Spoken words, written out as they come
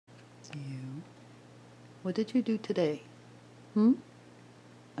What did you do today? Hmm?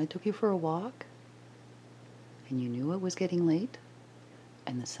 I took you for a walk, and you knew it was getting late,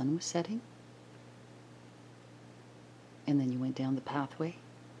 and the sun was setting, and then you went down the pathway.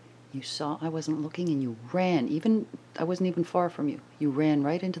 You saw I wasn't looking, and you ran. I wasn't even far from you. You ran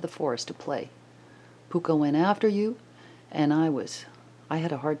right into the forest to play. Puka went after you, and I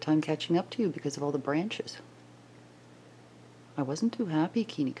had a hard time catching up to you because of all the branches. I wasn't too happy,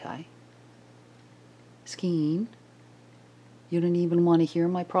 Skeeny Kai. Skeen, you didn't even want to hear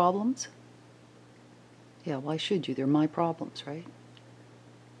my problems? Yeah, why should you? They're my problems, right?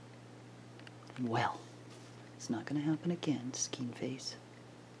 Well, it's not going to happen again, Skeen Face.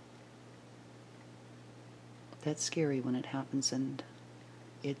 That's scary when it happens and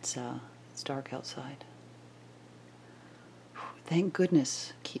it's dark outside. Thank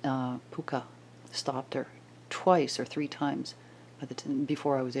goodness Puka stopped her twice or 3 times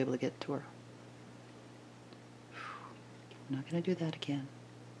before I was able to get to her. I'm not going to do that again.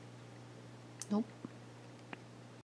 Nope.